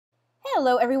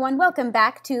Hello everyone, welcome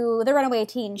back to the Runaway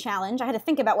Teen Challenge. I had to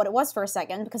think about what it was for a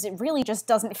second because it really just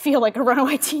doesn't feel like a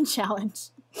Runaway Teen Challenge.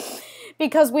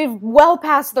 Because we've well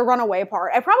past the runaway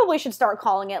part. I probably should start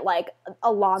calling it like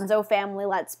Alonzo Family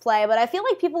Let's Play, but I feel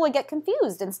like people would get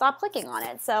confused and stop clicking on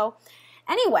it. So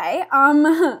anyway,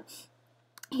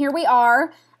 here we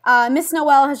are. Miss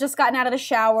Noelle has just gotten out of the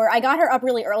shower. I got her up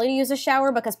really early to use the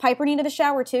shower because Piper needed a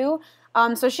shower too.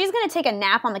 So she's going to take a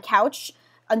nap on the couch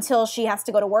until she has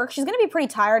to go to work. She's going to be pretty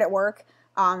tired at work,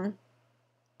 but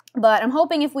I'm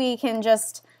hoping if we can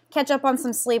just catch up on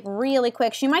some sleep really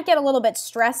quick. She might get a little bit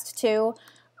stressed too,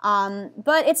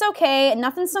 but it's okay.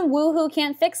 Nothing some woohoo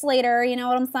can't fix later, you know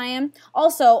what I'm saying?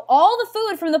 Also, all the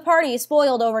food from the party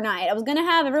spoiled overnight. I was going to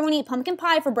have everyone eat pumpkin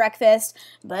pie for breakfast,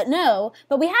 but no.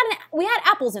 But we had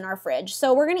apples in our fridge,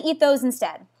 so we're going to eat those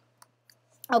instead.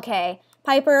 Okay,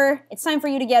 Piper, it's time for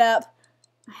you to get up.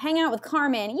 Hang out with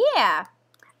Carmen. Yeah.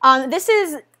 This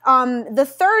is the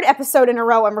third episode in a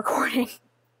row I'm recording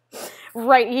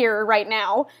right here, right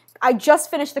now. I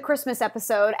just finished the Christmas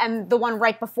episode and the one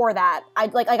right before that.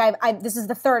 This is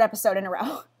the third episode in a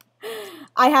row.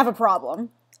 I have a problem.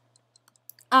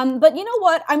 But you know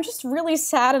what? I'm just really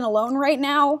sad and alone right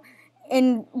now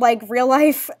in, like, real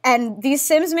life, and these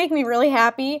Sims make me really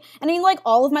happy. And I mean, like,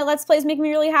 all of my Let's Plays make me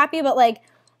really happy, but, like,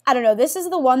 I don't know, this is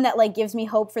the one that, like, gives me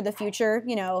hope for the future,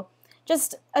 you know.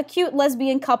 Just a cute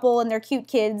lesbian couple and their cute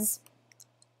kids.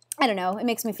 I don't know. It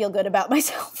makes me feel good about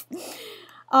myself.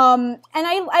 And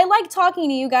I like talking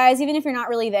to you guys, even if you're not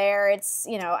really there. It's,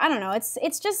 you know, I don't know.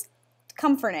 It's just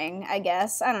comforting, I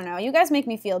guess. I don't know. You guys make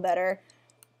me feel better.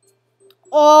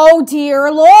 Oh,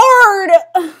 dear Lord!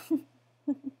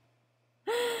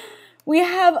 We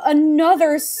have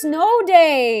another snow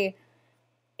day.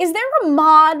 Is there a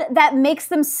mod that makes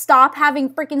them stop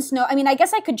having freaking snow? I mean, I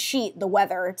guess I could cheat the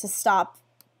weather to stop,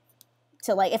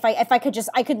 to, like, if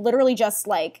I could literally just,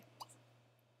 like,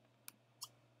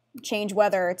 change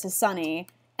weather to sunny,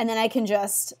 and then I can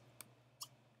just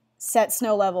set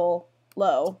snow level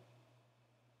low.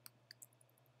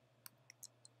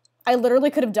 I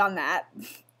literally could have done that.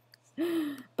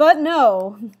 But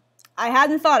no, I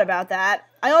hadn't thought about that.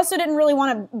 I also didn't really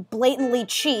want to blatantly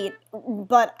cheat,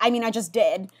 but, I mean, I just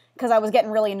did, because I was getting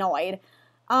really annoyed.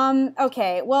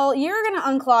 Okay, well, you're going to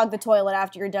unclog the toilet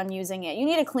after you're done using it. You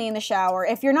need to clean the shower.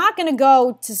 If you're not going to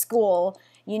go to school,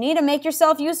 you need to make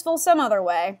yourself useful some other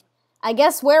way. I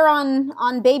guess we're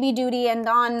on baby duty and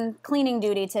on cleaning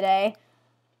duty today.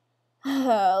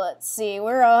 Let's see,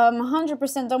 we're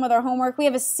 100% done with our homework. We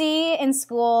have a C in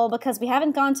school because we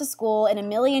haven't gone to school in a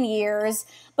million years,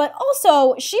 but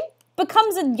also, she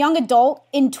becomes a young adult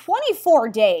in 24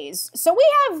 days. So we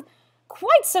have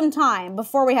quite some time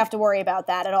before we have to worry about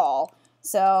that at all.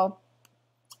 So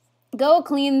go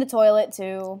clean the toilet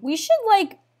too. We should,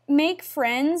 like, make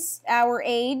friends our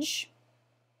age.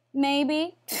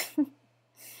 Maybe.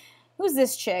 Who's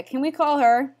this chick? Can we call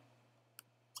her?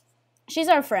 She's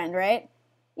our friend, right?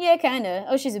 Yeah, kinda.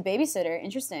 Oh, she's a babysitter.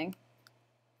 Interesting.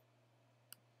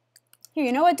 Here,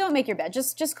 you know what? Don't make your bed.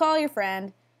 Just call your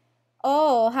friend.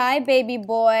 Oh, hi, baby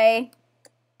boy.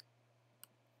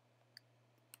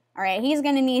 All right, he's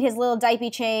going to need his little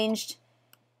diaper changed.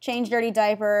 Change dirty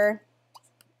diaper.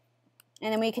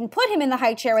 And then we can put him in the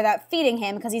high chair without feeding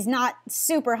him because he's not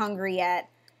super hungry yet.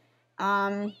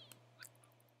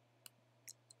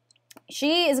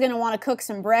 She is going to want to cook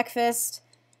some breakfast.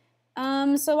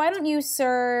 So why don't you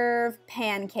serve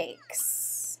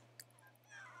pancakes?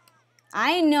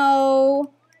 I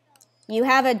know you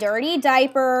have a dirty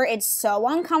diaper. It's so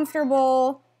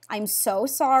uncomfortable. I'm so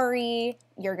sorry.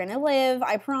 You're gonna live,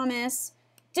 I promise.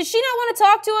 Did she not want to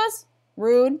talk to us?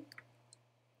 Rude.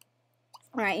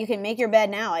 Alright, you can make your bed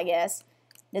now, I guess.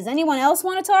 Does anyone else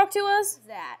want to talk to us? Who's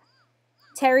that?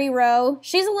 Terry Rowe.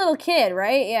 She's a little kid,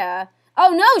 right? Yeah. Oh,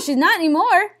 no, she's not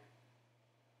anymore.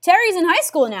 Terry's in high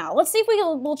school now. Let's see if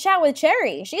we'll chat with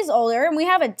Cherry. She's older, and we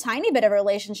have a tiny bit of a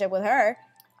relationship with her.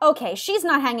 Okay, she's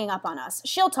not hanging up on us.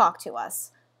 She'll talk to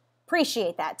us.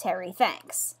 Appreciate that, Terry.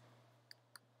 Thanks.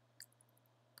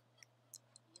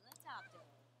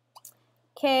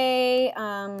 Okay,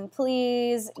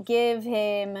 please give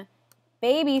him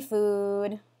baby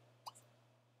food.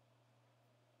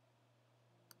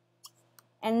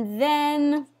 And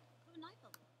then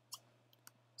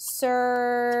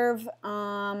serve, you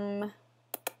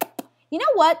know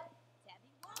what?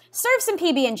 Serve some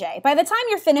PB&J. By the time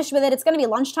you're finished with it, it's going to be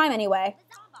lunchtime anyway.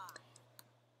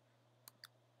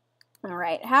 All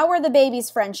right, how are the baby's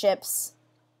friendships?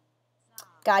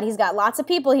 God, he's got lots of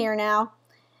people here now.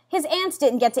 His aunts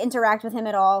didn't get to interact with him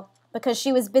at all because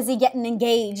she was busy getting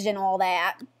engaged and all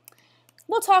that.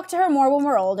 We'll talk to her more when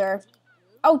we're older.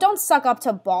 Oh, don't suck up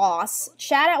to boss.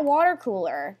 Chat at water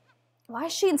cooler. Why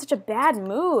is she in such a bad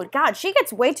mood? God, she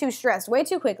gets way too stressed way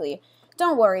too quickly.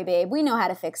 Don't worry, babe. We know how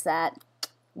to fix that.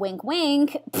 Wink,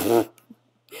 wink.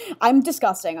 I'm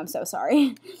disgusting. I'm so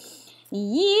sorry.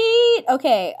 Yeet.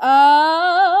 Okay.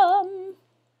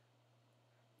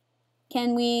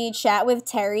 Can we chat with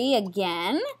Terry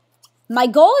again? My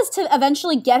goal is to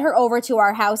eventually get her over to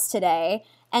our house today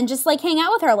and just, like, hang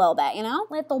out with her a little bit, you know?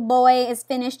 Little boy is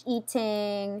finished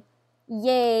eating.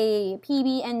 Yay.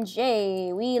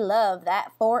 PB&J. We love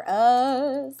that for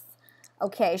us.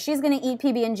 Okay, she's going to eat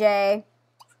PB&J,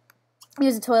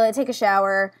 use the toilet, take a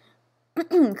shower,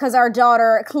 because our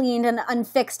daughter cleaned and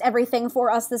unfixed everything for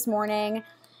us this morning.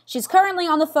 She's currently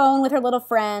on the phone with her little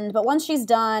friend, but once she's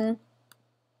done,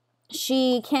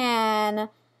 she can...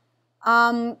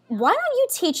 why don't you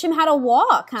teach him how to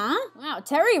walk, huh? Wow,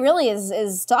 Terry really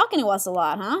is talking to us a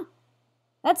lot, huh?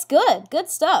 That's good. Good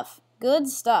stuff. Good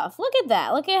stuff. Look at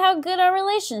that. Look at how good our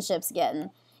relationship's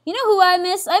getting. You know who I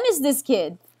miss? I miss this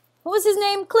kid. What was his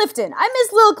name? Clifton. I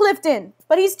miss little Clifton,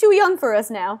 but he's too young for us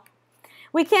now.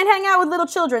 We can't hang out with little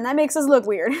children. That makes us look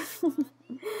weird. You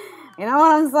know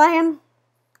what I'm saying?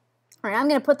 All right, I'm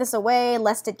going to put this away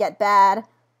lest it get bad.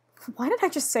 Why did I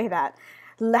just say that?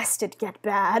 Lest it get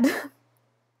bad.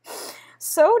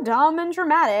 So dumb and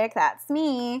dramatic. That's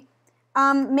me.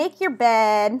 Make your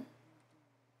bed.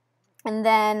 And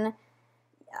then,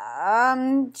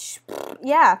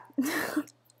 yeah.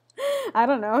 I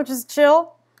don't know, just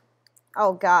chill.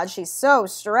 Oh God, she's so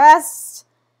stressed.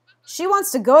 She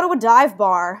wants to go to a dive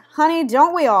bar. Honey,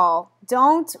 don't we all?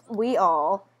 Don't we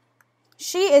all?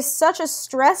 She is such a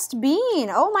stressed bean.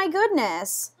 Oh my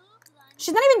goodness.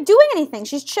 She's not even doing anything.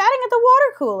 She's chatting at the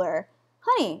water cooler.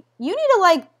 Honey, you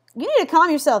need to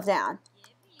calm yourself down.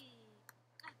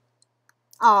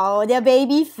 Oh, the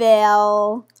baby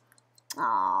fell.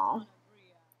 Oh,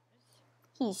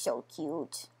 he's so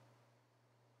cute.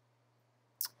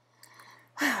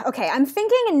 Okay, I'm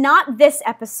thinking not this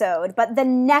episode, but the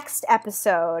next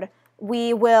episode,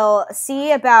 we will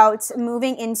see about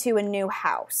moving into a new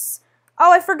house.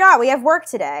 Oh, I forgot. We have work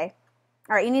today.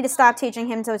 All right, you need to stop teaching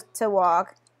him to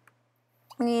walk.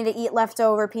 We need to eat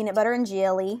leftover peanut butter and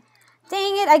jelly.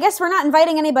 Dang it, I guess we're not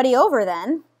inviting anybody over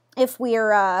then. If we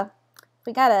gotta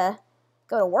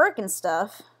go to work and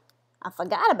stuff. I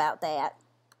forgot about that.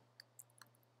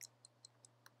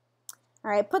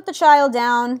 All right, put the child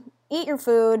down. Eat your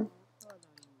food.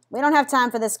 We don't have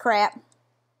time for this crap.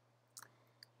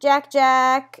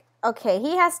 Jack. Okay,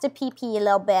 he has to pee-pee a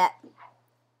little bit.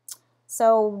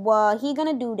 So, he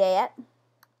gonna do that.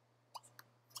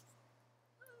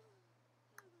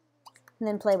 And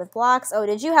then play with blocks. Oh,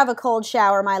 did you have a cold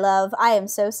shower, my love? I am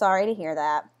so sorry to hear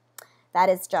that. That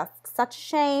is just such a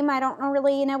shame. I don't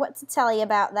really know what to tell you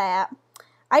about that.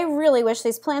 I really wish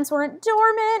these plants weren't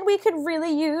dormant. We could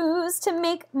really use to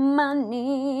make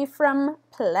money from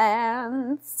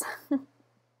plants.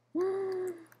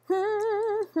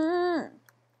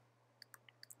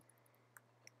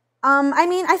 I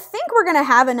mean, I think we're going to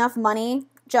have enough money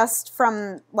just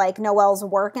from, like, Noelle's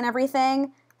work and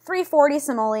everything. 340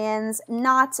 simoleons,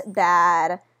 not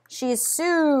bad. She's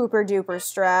super duper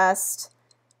stressed.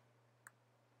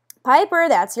 Piper,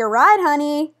 that's your ride,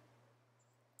 honey.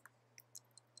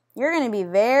 You're going to be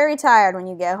very tired when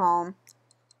you get home.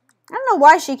 I don't know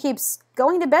why she keeps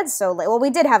going to bed so late. Well,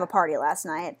 we did have a party last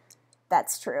night.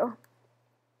 That's true.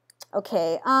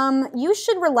 Okay, you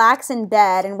should relax in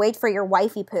bed and wait for your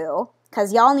wifey poo,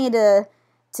 because y'all need to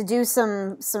do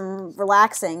some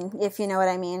relaxing, if you know what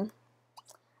I mean.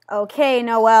 Okay,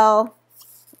 Noelle,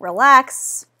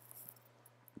 relax.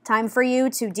 Time for you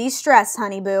to de-stress,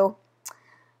 honey boo.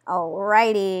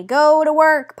 Alrighty, go to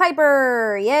work,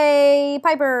 Piper. Yay,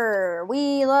 Piper.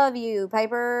 We love you,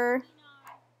 Piper.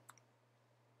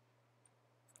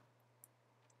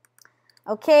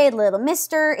 Okay, little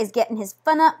mister is getting his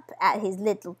fun up at his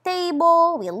little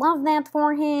table. We love that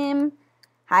for him.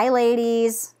 Hi,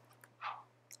 ladies.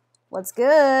 What's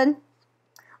good?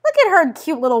 Look at her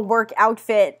cute little work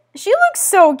outfit. She looks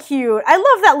so cute. I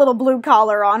love that little blue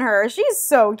collar on her. She's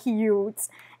so cute.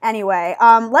 Anyway,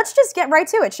 let's just get right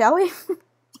to it, shall we?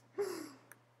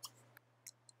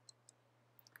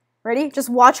 Ready? Just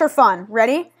watch her fun.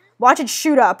 Ready? Watch it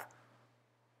shoot up.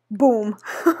 Boom.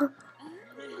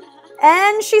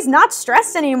 And she's not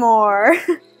stressed anymore.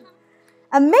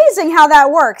 Amazing how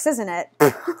that works, isn't it?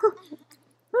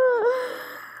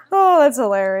 Oh, that's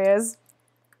hilarious.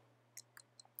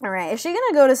 All right, is she going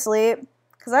to go to sleep?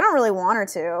 Because I don't really want her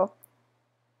to.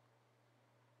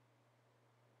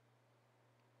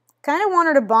 Kind of want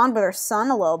her to bond with her son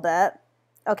a little bit.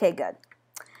 Okay, good.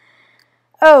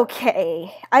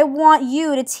 Okay, I want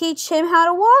you to teach him how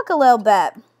to walk a little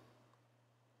bit.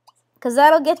 Because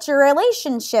that'll get your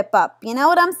relationship up, you know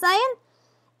what I'm saying?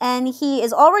 And he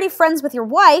is already friends with your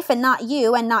wife and not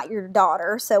you and not your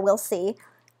daughter, so we'll see.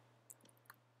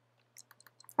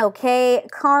 Okay,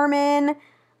 Carmen,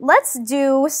 let's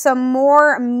do some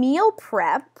more meal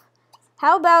prep.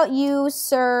 How about you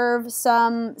serve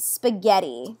some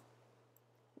spaghetti?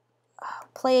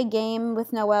 Play a game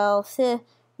with Noelle.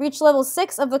 Reach level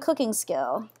 6 of the cooking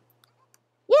skill.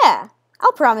 Yeah,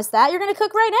 I'll promise that. You're going to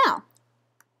cook right now.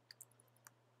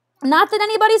 Not that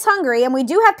anybody's hungry, and we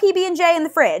do have PB&J in the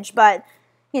fridge, but,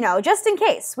 you know, just in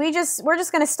case. We're just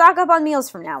going to stock up on meals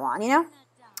from now on, you know?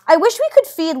 I wish we could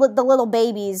feed the little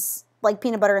babies, like,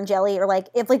 peanut butter and jelly, or, like,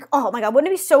 if, like, oh, my God,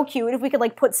 wouldn't it be so cute if we could,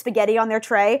 like, put spaghetti on their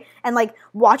tray and, like,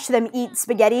 watch them eat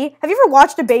spaghetti? Have you ever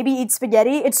watched a baby eat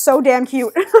spaghetti? It's so damn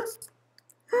cute.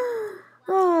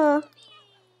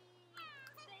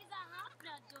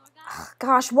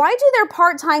 Gosh, why do their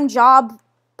part-time job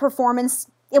performance...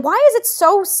 Why is it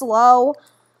so slow?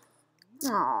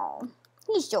 Oh,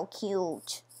 he's so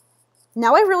cute.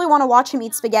 Now I really want to watch him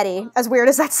eat spaghetti, as weird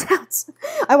as that sounds.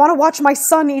 I want to watch my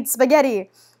son eat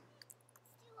spaghetti.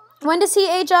 When does he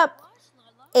age up?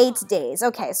 8 days.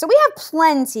 Okay, so we have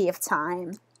plenty of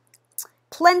time.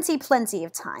 Plenty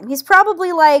of time. He's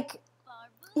probably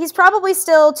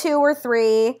still 2 or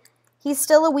 3. He's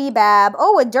still a wee bab.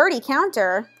 Oh, a dirty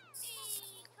counter.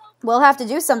 We'll have to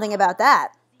do something about that.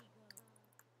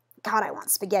 God, I want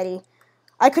spaghetti.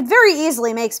 I could very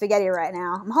easily make spaghetti right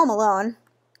now. I'm home alone.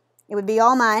 It would be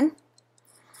all mine.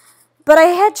 But I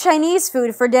had Chinese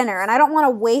food for dinner, and I don't want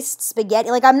to waste spaghetti.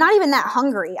 Like, I'm not even that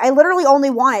hungry. I literally only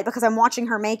want it because I'm watching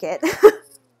her make it.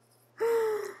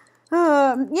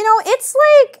 You know, it's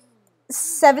like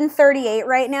 7:38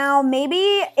 right now.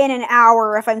 Maybe in an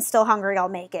hour, if I'm still hungry, I'll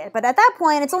make it. But at that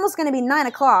point, it's almost going to be 9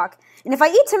 o'clock. And if I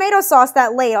eat tomato sauce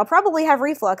that late, I'll probably have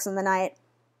reflux in the night.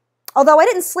 Although I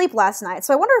didn't sleep last night,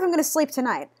 so I wonder if I'm going to sleep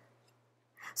tonight.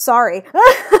 Sorry.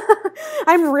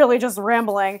 I'm really just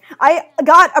rambling. I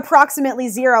got approximately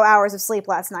 0 hours of sleep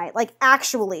last night. Like,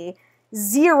 actually,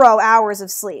 0 hours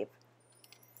of sleep.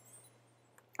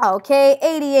 Okay,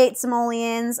 88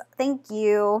 simoleons. Thank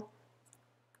you.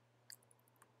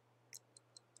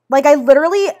 Like, I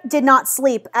literally did not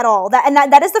sleep at all.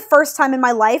 That is the first time in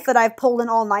my life that I've pulled an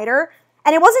all-nighter.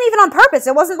 And it wasn't even on purpose.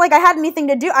 It wasn't like I had anything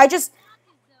to do. I just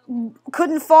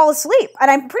couldn't fall asleep.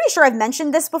 And I'm pretty sure I've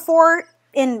mentioned this before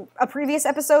in a previous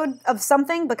episode of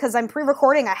something because I'm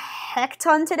pre-recording a heck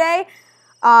ton today.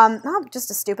 Oh,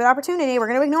 just a stupid opportunity. We're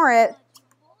going to ignore it.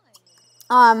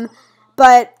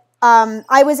 But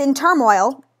I was in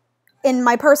turmoil in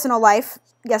my personal life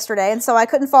yesterday, and so I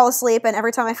couldn't fall asleep, and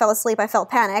every time I fell asleep, I felt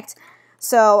panicked.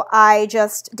 So I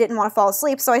just didn't want to fall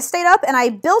asleep. So I stayed up, and I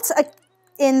built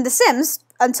in The Sims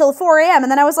until 4 a.m.,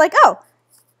 and then I was like, oh,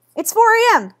 it's 4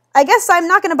 a.m. I guess I'm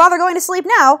not going to bother going to sleep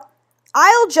now.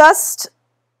 I'll just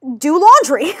do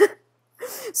laundry.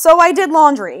 So I did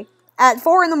laundry at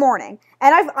 4 in the morning.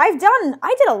 And I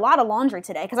did a lot of laundry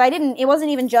today because it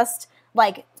wasn't even just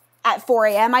like at 4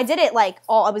 a.m. I did it I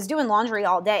was doing laundry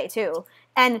all day too.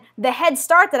 And the head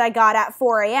start that I got at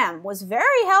 4 a.m. was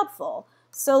very helpful.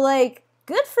 So like,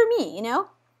 good for me, you know?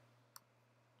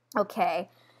 Okay.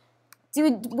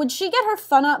 Dude, would she get her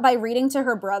fun up by reading to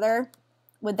her brother?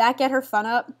 Would that get her fun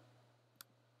up?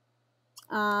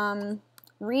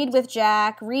 Read with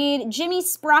Jack. Read Jimmy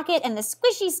Sprocket and the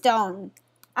Squishy Stone.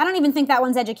 I don't even think that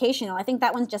one's educational. I think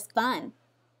that one's just fun.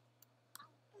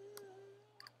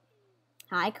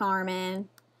 Hi, Carmen.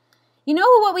 You know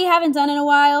what we haven't done in a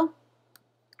while?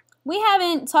 We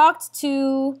haven't talked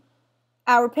to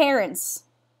our parents.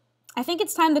 I think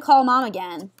it's time to call Mom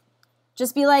again.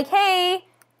 Just be like, hey,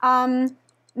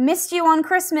 missed you on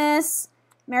Christmas.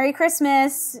 Merry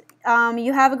Christmas.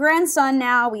 You have a grandson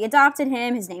now. We adopted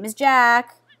him. His name is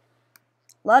Jack.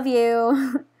 Love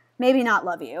you. Maybe not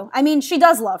love you. I mean, she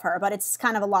does love her, but it's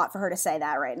kind of a lot for her to say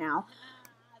that right now.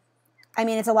 I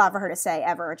mean, it's a lot for her to say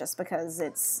ever just because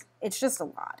it's just a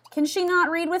lot. Can she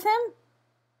not read with him?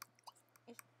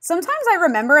 Sometimes I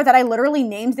remember that I literally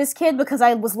named this kid because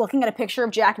I was looking at a picture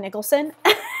of Jack Nicholson.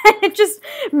 And it just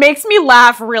makes me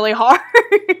laugh really hard.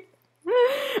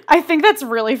 I think that's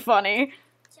really funny.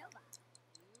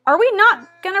 Are we not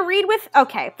gonna read with...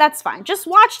 Okay, that's fine. Just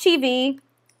watch TV.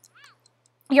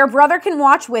 Your brother can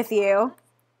watch with you.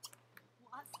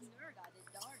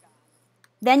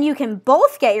 Then you can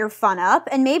both get your fun up,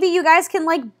 and maybe you guys can,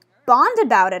 like, bond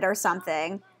about it or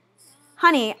something.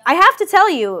 Honey, I have to tell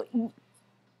you,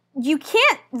 you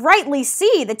can't rightly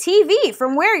see the TV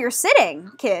from where you're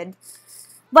sitting, kid.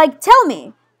 Like, tell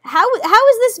me, how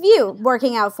is this view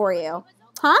working out for you?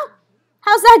 Huh?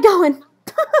 How's that going?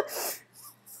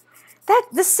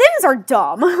 The Sims are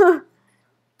dumb.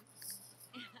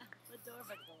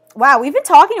 Wow, we've been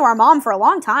talking to our mom for a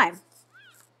long time.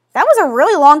 That was a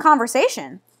really long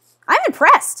conversation. I'm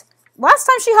impressed. Last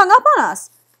time she hung up on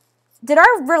us. Did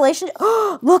our relationship...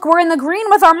 Look, we're in the green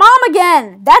with our mom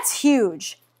again. That's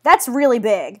huge. That's really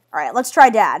big. All right, let's try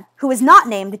Dad, who is not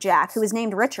named Jack, who is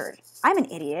named Richard. I'm an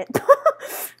idiot.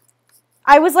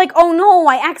 I was like, oh no,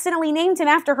 I accidentally named him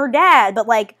after her dad, but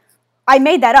like, I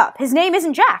made that up. His name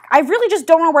isn't Jack. I really just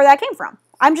don't know where that came from.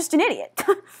 I'm just an idiot.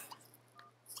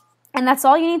 And that's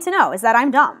all you need to know, is that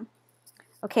I'm dumb.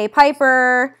 Okay,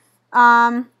 Piper,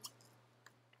 can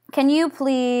you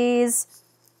please,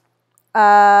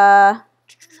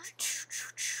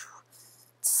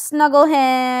 snuggle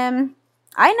him?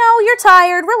 I know you're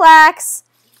tired, relax.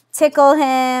 Tickle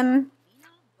him.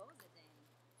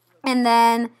 And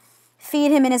then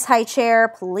feed him in his high chair,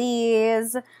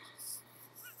 please.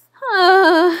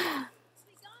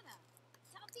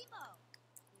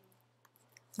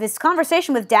 This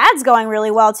conversation with Dad's going really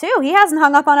well, too. He hasn't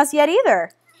hung up on us yet,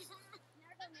 either.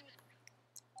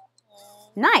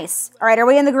 Nice. All right, are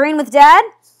we in the green with Dad?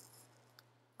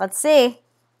 Let's see.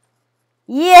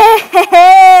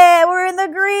 Yeah, we're in the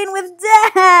green with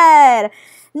Dad.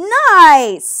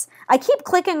 Nice. I keep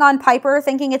clicking on Piper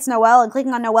thinking it's Noelle and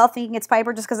clicking on Noelle thinking it's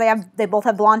Piper just because they both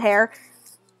have blonde hair.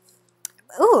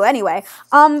 Ooh, anyway.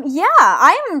 Yeah,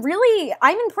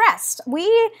 I'm impressed.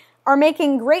 We are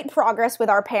making great progress with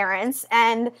our parents,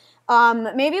 and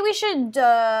maybe we should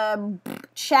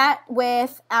chat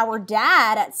with our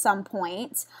dad at some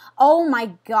point. Oh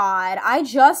my God, I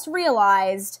just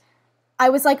realized, I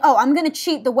was like, oh, I'm going to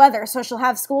cheat the weather so she'll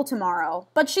have school tomorrow.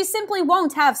 But she simply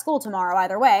won't have school tomorrow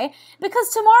either way, because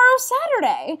tomorrow's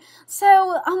Saturday.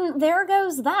 So, there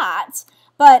goes that.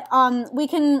 But, we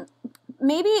can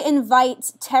maybe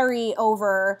invite Terry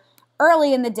over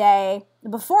early in the day,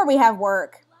 before we have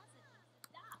work.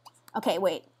 Okay,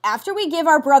 wait. After we give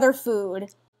our brother food,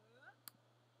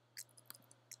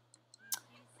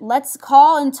 let's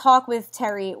call and talk with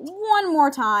Terry one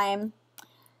more time.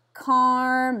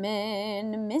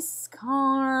 Carmen, Miss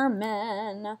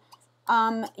Carmen,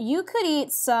 you could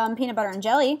eat some peanut butter and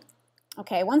jelly.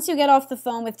 Okay, once you get off the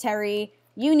phone with Terry,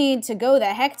 you need to go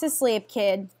the heck to sleep,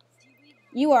 kid.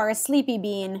 You are a sleepy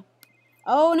bean.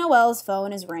 Oh, Noelle's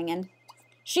phone is ringing.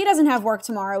 She doesn't have work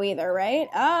tomorrow either, right?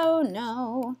 Oh,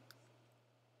 no.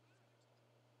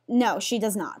 No, she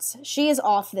does not. She is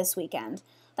off this weekend.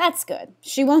 That's good.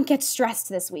 She won't get stressed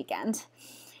this weekend.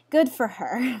 Good for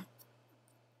her.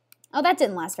 Oh, that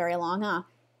didn't last very long, huh?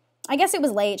 I guess it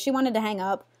was late. She wanted to hang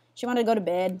up. She wanted to go to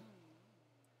bed.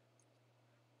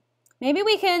 Maybe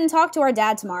we can talk to our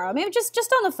dad tomorrow. Maybe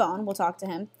just on the phone, we'll talk to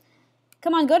him.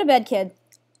 Come on, go to bed, kid.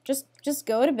 Just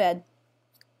go to bed.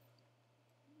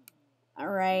 All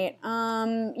right.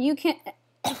 You can...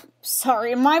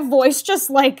 Sorry, my voice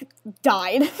just, like,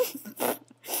 died.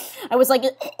 I was like,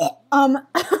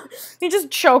 you just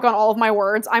choke on all of my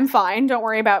words. I'm fine. Don't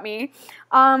worry about me.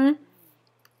 I'm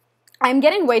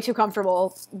getting way too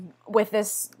comfortable with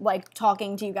this, like,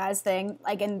 talking to you guys thing,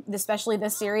 like, and especially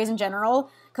this series in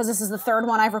general, because this is the third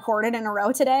one I've recorded in a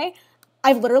row today.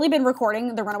 I've literally been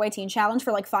recording the Runaway Teen Challenge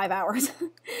for, like, 5 hours.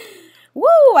 Woo,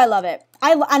 I love it.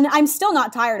 And I'm still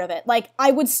not tired of it. Like,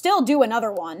 I would still do another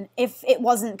one if it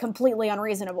wasn't completely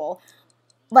unreasonable.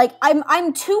 Like,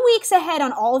 I'm 2 weeks ahead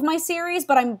on all of my series,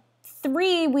 but I'm 4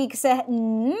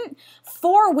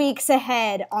 weeks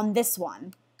ahead on this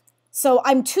one. So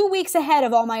I'm 2 weeks ahead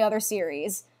of all my other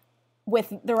series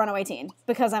with the Runaway Teen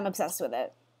because I'm obsessed with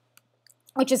it,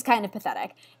 which is kind of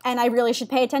pathetic. And I really should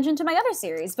pay attention to my other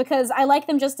series because I like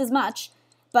them just as much.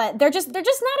 But they're just not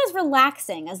as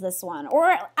relaxing as this one.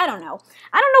 Or, I don't know.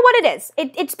 I don't know what it is.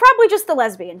 It's probably just the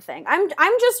lesbian thing. I'm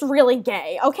just really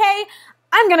gay, okay?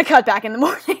 I'm gonna cut back in the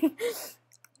morning.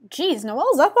 Jeez,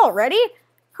 Noelle's up already?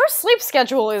 Her sleep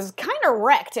schedule is kind of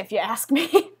wrecked, if you ask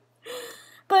me.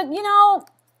 But, you know,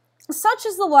 such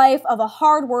is the life of a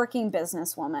hard-working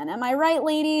businesswoman. Am I right,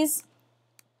 ladies?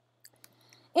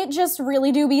 It just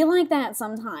really do be like that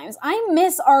sometimes. I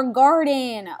miss our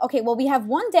garden. Okay, well, we have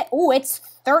one day. Oh, it's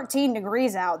 13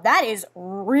 degrees out. That is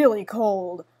really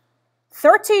cold.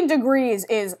 13 degrees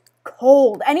is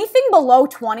cold. Anything below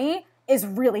 20 is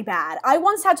really bad. I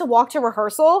once had to walk to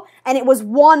rehearsal, and it was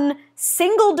 1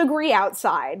 single degree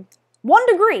outside. 1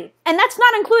 degree. And that's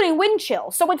not including wind chill.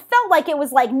 So it felt like it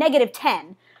was like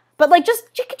 -10. But like, just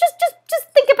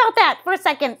think about that for a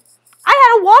second. I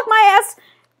had to walk my ass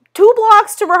 2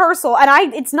 blocks to rehearsal,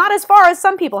 and it's not as far as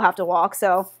some people have to walk,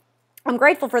 so I'm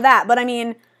grateful for that. But I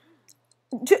mean,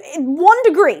 1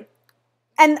 degree,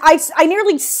 And I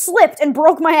nearly slipped and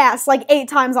broke my ass like 8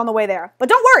 times on the way there. But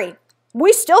don't worry,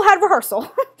 we still had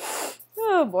rehearsal.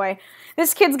 Oh boy.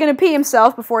 This kid's gonna pee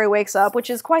himself before he wakes up,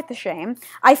 which is quite the shame.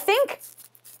 I think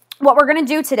what we're gonna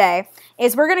do today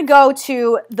is we're gonna go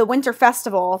to the Winter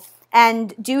Festival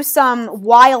and do some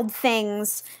wild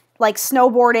things like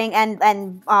snowboarding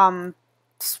and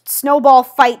snowball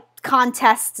fight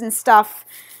contests and stuff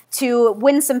to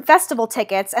win some festival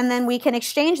tickets, and then we can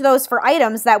exchange those for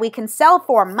items that we can sell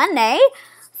for money.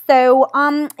 So,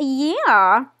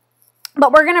 yeah.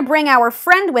 But we're gonna bring our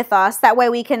friend with us. That way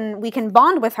we can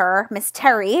bond with her, Miss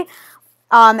Terry.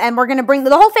 And we're gonna bring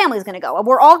the whole family's gonna go.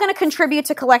 We're all gonna contribute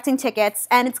to collecting tickets,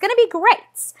 and it's gonna be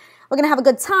great. We're gonna have a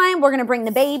good time. We're gonna bring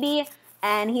the baby,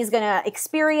 and he's gonna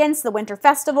experience the Winter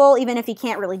Festival, even if he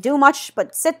can't really do much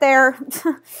but sit there.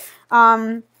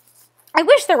 I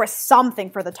wish there was something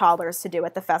for the toddlers to do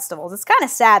at the festivals. It's kind of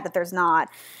sad that there's not.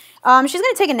 She's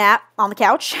going to take a nap on the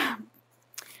couch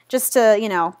just to, you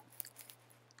know,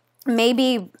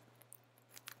 maybe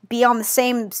be on the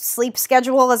same sleep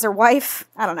schedule as her wife.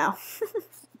 I don't know.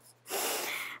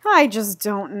 I just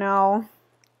don't know.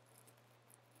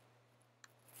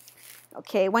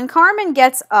 Okay, when Carmen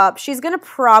gets up, she's going to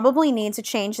probably need to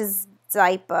change his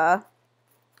diaper.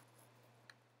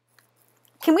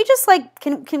 Can we just, like,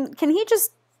 can he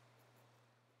just...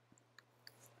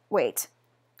 Wait.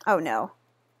 Oh, no.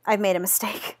 I've made a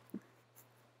mistake.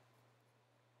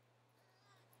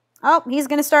 Oh, he's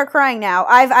going to start crying now.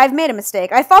 I've made a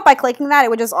mistake. I thought by clicking that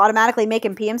it would just automatically make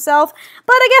him pee himself,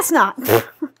 but I guess not.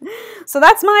 So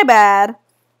that's my bad.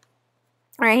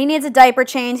 All right, he needs a diaper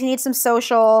change. He needs some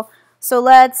social. So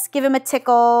let's give him a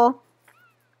tickle.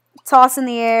 Toss in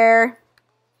the air.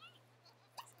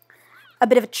 A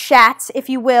bit of a chat, if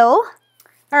you will.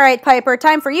 All right, Piper,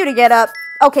 time for you to get up.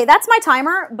 Okay, that's my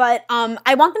timer, but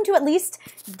I want them to at least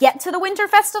get to the Winter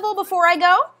Festival before I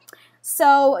go.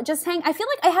 So just hang. I feel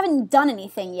like I haven't done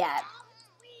anything yet.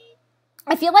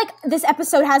 I feel like this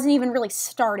episode hasn't even really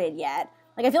started yet.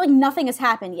 Like, I feel like nothing has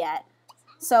happened yet.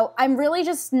 So I'm really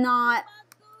just not,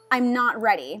 I'm not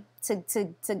ready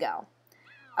to go.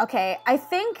 Okay, I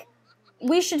think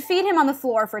we should feed him on the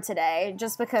floor for today,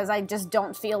 just because I just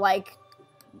don't feel like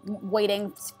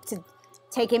waiting to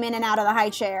take him in and out of the high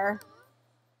chair.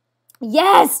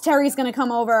 Yes, Terry's gonna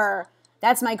come over.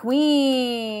 That's my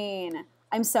queen.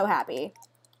 I'm so happy.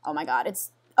 Oh my god,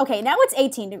 it's... Okay, now it's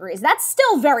 18 degrees. That's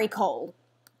still very cold.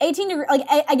 18 degrees... Like,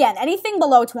 again, anything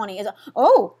below 20 is...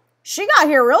 Oh, she got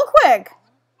here real quick.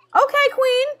 Okay,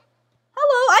 queen.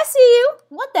 Hello, I see you.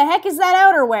 What the heck is that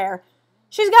outerwear?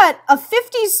 She's got a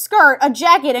 50s skirt, a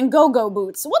jacket, and go-go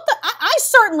boots. What the... I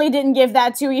certainly didn't give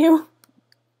that to you.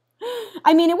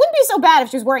 I mean, it wouldn't be so bad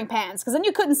if she was wearing pants, because then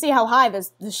you couldn't see how high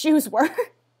the shoes were.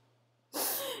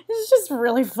 It's just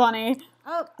really funny.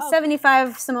 Oh,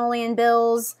 75 simoleon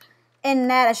bills. Isn't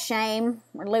that a shame?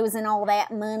 We're losing all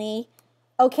that money.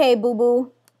 Okay,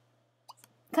 boo-boo.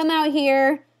 Come out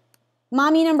here.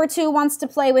 Mommy number 2 wants to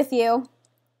play with you.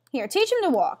 Here, teach him to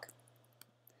walk.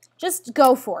 Just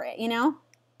go for it, you know?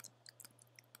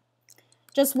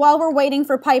 Just while we're waiting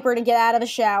for Piper to get out of the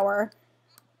shower.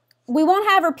 We won't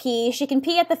have her pee. She can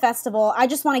pee at the festival. I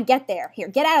just want to get there. Here,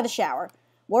 get out of the shower.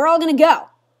 We're all going to go.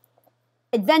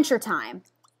 Adventure time.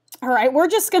 All right, we're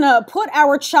just going to put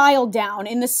our child down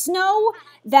in the snow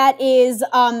that is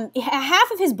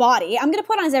half of his body. I'm going to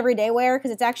put on his everyday wear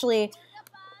because it's actually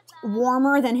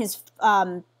warmer than his,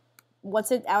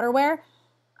 outerwear?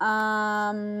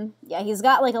 Yeah, he's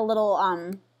got like a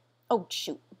little, oh,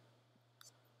 shoot.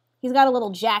 He's got a little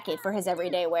jacket for his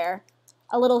everyday wear.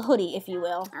 A little hoodie, if you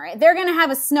will. All right, they're going to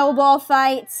have a snowball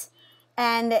fight.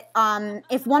 And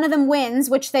if one of them wins,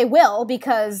 which they will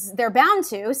because they're bound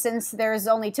to since there's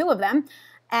only 2 of them,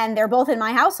 and they're both in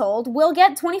my household, we'll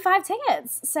get 25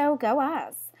 tickets. So go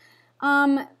us.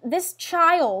 This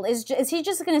child, is he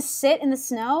just going to sit in the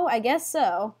snow? I guess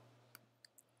so.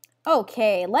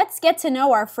 Okay, let's get to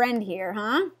know our friend here,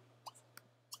 huh?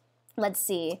 Let's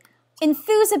see.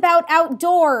 Enthuse about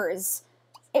outdoors.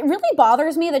 It really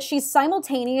bothers me that she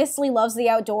simultaneously loves the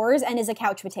outdoors and is a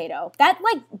couch potato. That,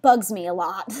 like, bugs me a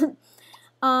lot.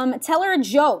 Tell her a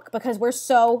joke, because we're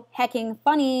so hecking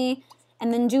funny.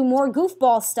 And then do more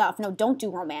goofball stuff. No, don't do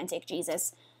romantic,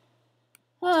 Jesus.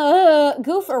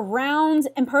 Goof around,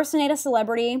 impersonate a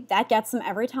celebrity. That gets them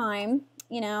every time,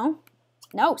 you know?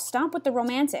 No, stop with the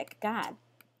romantic. God.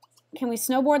 Can we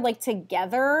snowboard, like,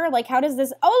 together? Like, how does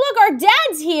this... Oh, look, our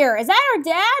dad's here! Is that our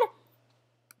dad?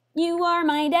 You are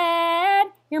my dad.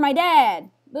 You're my dad.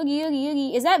 Boogie, oogie,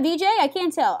 oogie. Is that VJ? I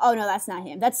can't tell. Oh, no, that's not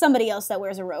him. That's somebody else that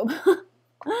wears a robe.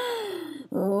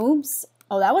 Oops.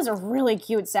 Oh, that was a really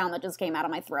cute sound that just came out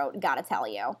of my throat. Gotta tell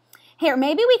you. Here,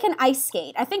 maybe we can ice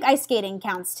skate. I think ice skating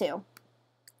counts too.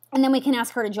 And then we can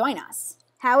ask her to join us.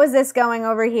 How is this going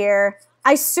over here?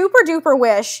 I super duper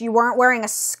wish you weren't wearing a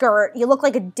skirt. You look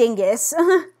like a dingus.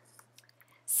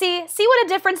 See what a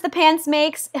difference the pants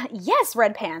makes? Yes,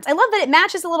 red pants. I love that it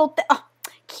matches a little, oh,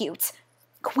 cute.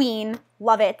 Queen,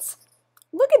 love it.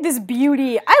 Look at this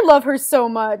beauty. I love her so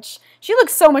much. She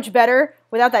looks so much better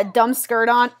without that dumb skirt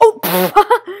on.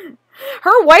 Oh,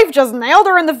 her wife just nailed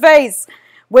her in the face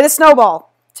with a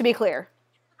snowball, to be clear.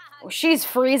 Oh, she's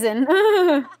freezing.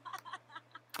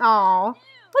 Aw.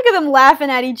 Look at them laughing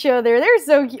at each other. They're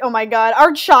so cute. Oh my god.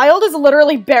 Our child is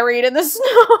literally buried in the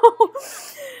snow.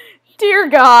 Dear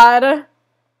God.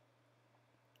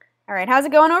 Alright, how's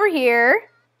it going over here?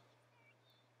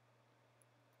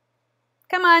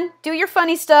 Come on, do your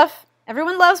funny stuff.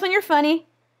 Everyone loves when you're funny.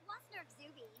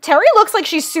 Terry looks like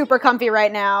she's super comfy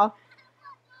right now.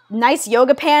 Nice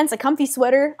yoga pants, a comfy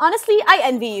sweater. Honestly, I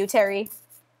envy you, Terry.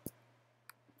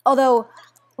 Although,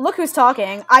 look who's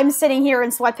talking. I'm sitting here in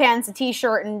sweatpants, a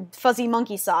t-shirt, and fuzzy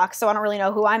monkey socks, so I don't really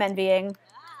know who I'm envying.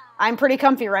 I'm pretty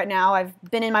comfy right now. I've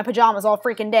been in my pajamas all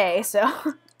freaking day, so.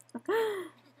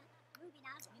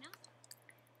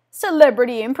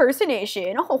 Celebrity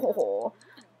impersonation. Oh,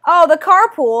 the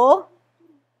carpool.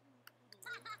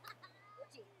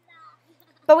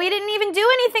 But we didn't even do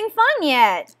anything fun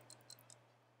yet.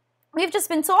 We've just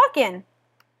been talking.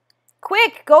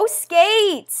 Quick, go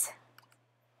skate.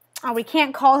 Oh, we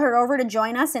can't call her over to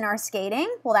join us in our skating?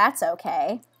 Well, that's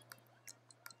okay.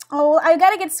 Oh, I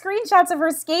gotta get screenshots of her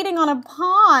skating on a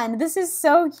pond. This is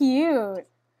so cute.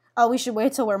 Oh, we should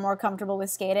wait till we're more comfortable with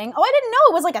skating. Oh, I didn't know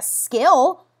it was like a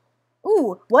skill.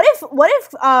 Ooh, what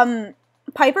if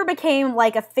Piper became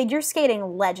like a figure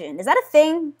skating legend? Is that a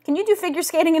thing? Can you do figure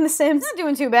skating in The Sims? Not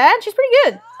doing too bad. She's pretty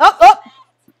good. Oh,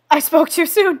 I spoke too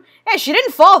soon. Hey, she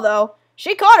didn't fall though.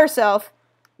 She caught herself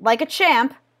like a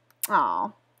champ.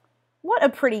 Aw, what a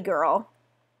pretty girl.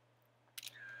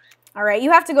 All right,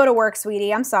 you have to go to work,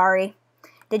 sweetie. I'm sorry.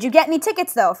 Did you get any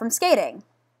tickets, though, from skating?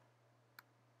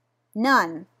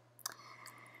 None.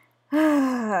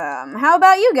 How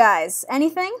about you guys?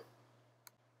 Anything?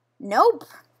 Nope.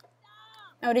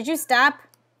 Oh, did you stop?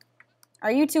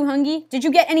 Are you too hungry? Did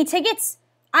you get any tickets?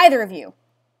 Either of you?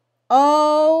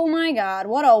 Oh, my God.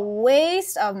 What a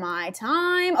waste of my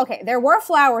time. Okay, there were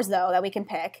flowers, though, that we can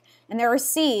pick. And there are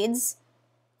seeds.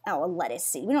 Oh, a lettuce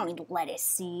seed. We don't need lettuce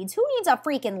seeds. Who needs a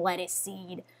freaking lettuce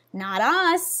seed? Not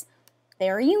us.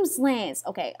 They're useless.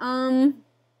 Okay,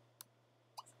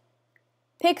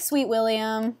 pick Sweet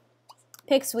William.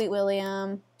 Pick Sweet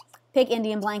William. Pick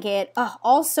Indian Blanket. Oh,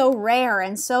 all so rare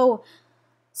and so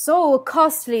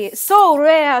costly. So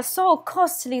rare, so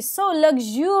costly, so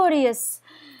luxurious.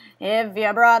 If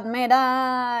you brought me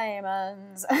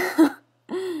diamonds.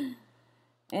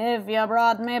 If you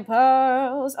brought me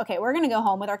pearls. Okay, we're gonna go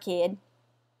home with our kid.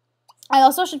 I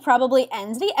also should probably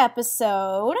end the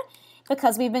episode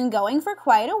because we've been going for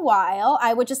quite a while.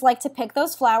 I would just like to pick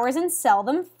those flowers and sell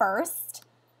them first.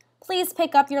 Please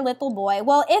pick up your little boy.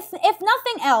 Well, if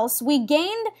nothing else, we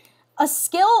gained a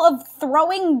skill of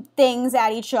throwing things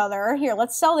at each other. Here,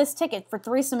 let's sell this ticket for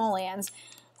 3 simoleons.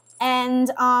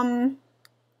 And,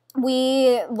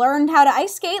 we learned how to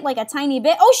ice skate like a tiny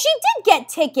bit. Oh, she did get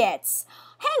tickets!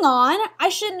 Hang on, I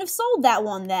shouldn't have sold that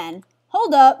one then.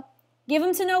 Hold up. Give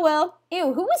him to Noelle.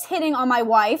 Ew, who was hitting on my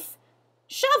wife?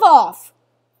 Shove off!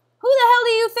 Who the hell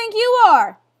do you think you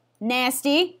are?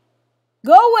 Nasty.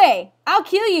 Go away. I'll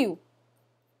kill you.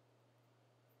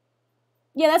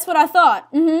 Yeah, that's what I thought.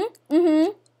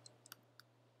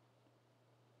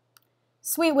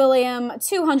 Sweet William,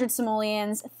 200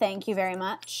 simoleons. Thank you very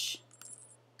much.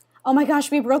 Oh my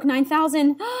gosh, we broke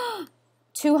 9,000.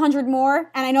 200 more,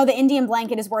 and I know the Indian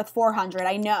Blanket is worth 400.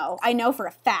 I know for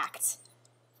a fact.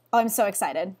 Oh, I'm so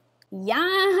excited.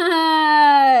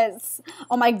 Yes!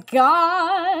 Oh my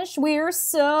gosh, we're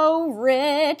so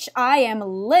rich. I am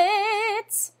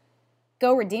lit.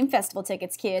 Go redeem festival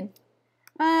tickets, kid.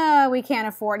 We can't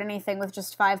afford anything with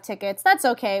just 5 tickets. That's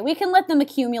okay. We can let them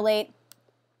accumulate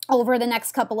over the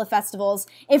next couple of festivals.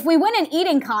 If we win an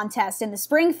eating contest in the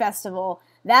spring festival,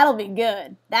 that'll be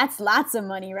good. That's lots of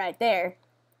money right there.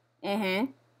 Yeah.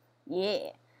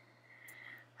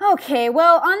 Okay,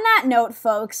 well, on that note,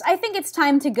 folks, I think it's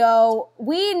time to go.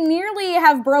 We nearly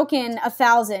have broken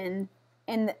 1,000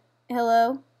 in the...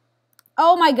 Hello?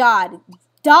 Oh my god.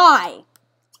 Die!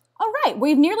 Alright,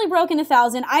 we've nearly broken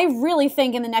 1,000. I really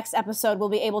think in the next episode we'll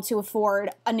be able to afford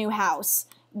a new house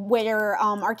where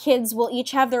our kids will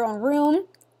each have their own room.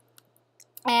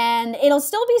 And it'll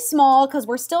still be small because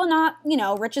we're still not, you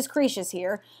know, rich as Cretius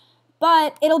here.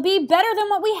 But it'll be better than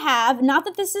what we have. Not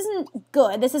that this isn't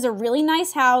good. This is a really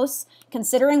nice house,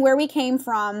 considering where we came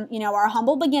from, you know, our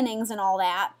humble beginnings and all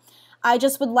that. I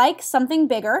just would like something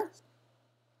bigger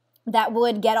that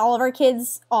would get all of our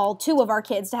kids, all 2 of our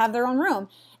kids, to have their own room.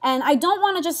 And I don't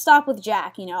want to just stop with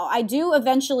Jack, you know. I do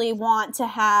eventually want to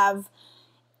have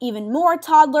even more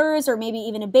toddlers, or maybe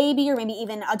even a baby, or maybe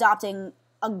even adopting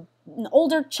an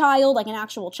older child, like an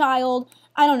actual child.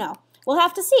 I don't know. We'll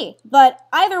have to see. But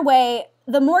either way,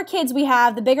 the more kids we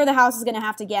have, the bigger the house is going to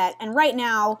have to get. And right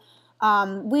now,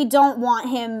 we don't want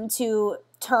him to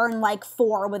turn like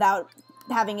 4 without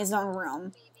having his own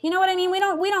room. You know what I mean? We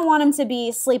don't want him to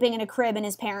be sleeping in a crib in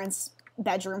his parents'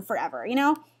 bedroom forever, you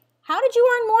know? How did you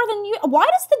earn more than you? Why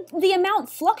does the amount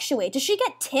fluctuate? Does she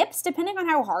get tips depending on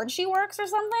how hard she works or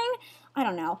something? I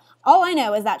don't know. All I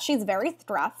know is that she's very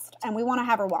stressed, and we want to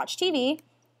have her watch TV.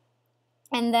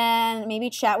 And then maybe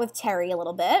chat with Terry a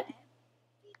little bit.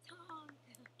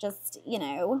 Just, you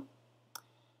know.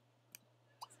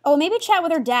 Oh, maybe chat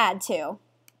with her dad, too.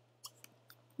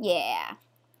 Yeah.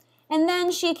 And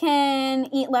then she can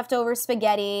eat leftover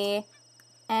spaghetti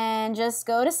and just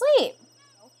go to sleep.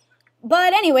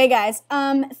 But anyway, guys,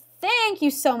 thank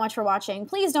you so much for watching.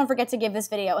 Please don't forget to give this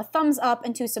video a thumbs up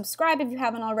and to subscribe if you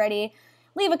haven't already.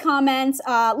 Leave a comment.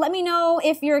 Let me know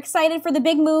if you're excited for the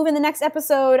big move in the next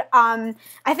episode. I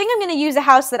think I'm going to use a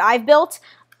house that I've built,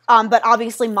 but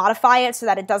obviously modify it so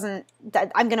that it doesn't,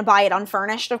 that I'm going to buy it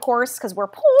unfurnished, of course, because we're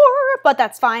poor, but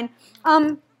that's fine.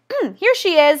 Here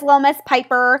she is, Little Miss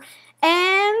Piper.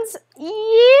 And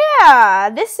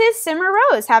yeah, this is Simmer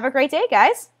Rose. Have a great day,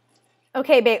 guys.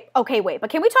 Okay, babe. Okay, wait, but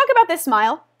can we talk about this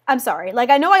smile? I'm sorry. Like,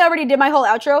 I know I already did my whole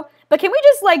outro, but can we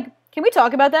just, like, can we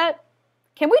talk about that?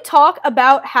 Can we talk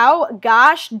about how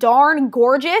gosh darn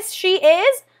gorgeous she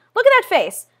is? Look at that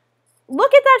face.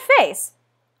 Look at that face.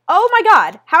 Oh my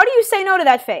God. How do you say no to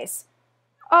that face?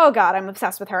 Oh God, I'm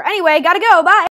obsessed with her. Anyway, gotta go. Bye.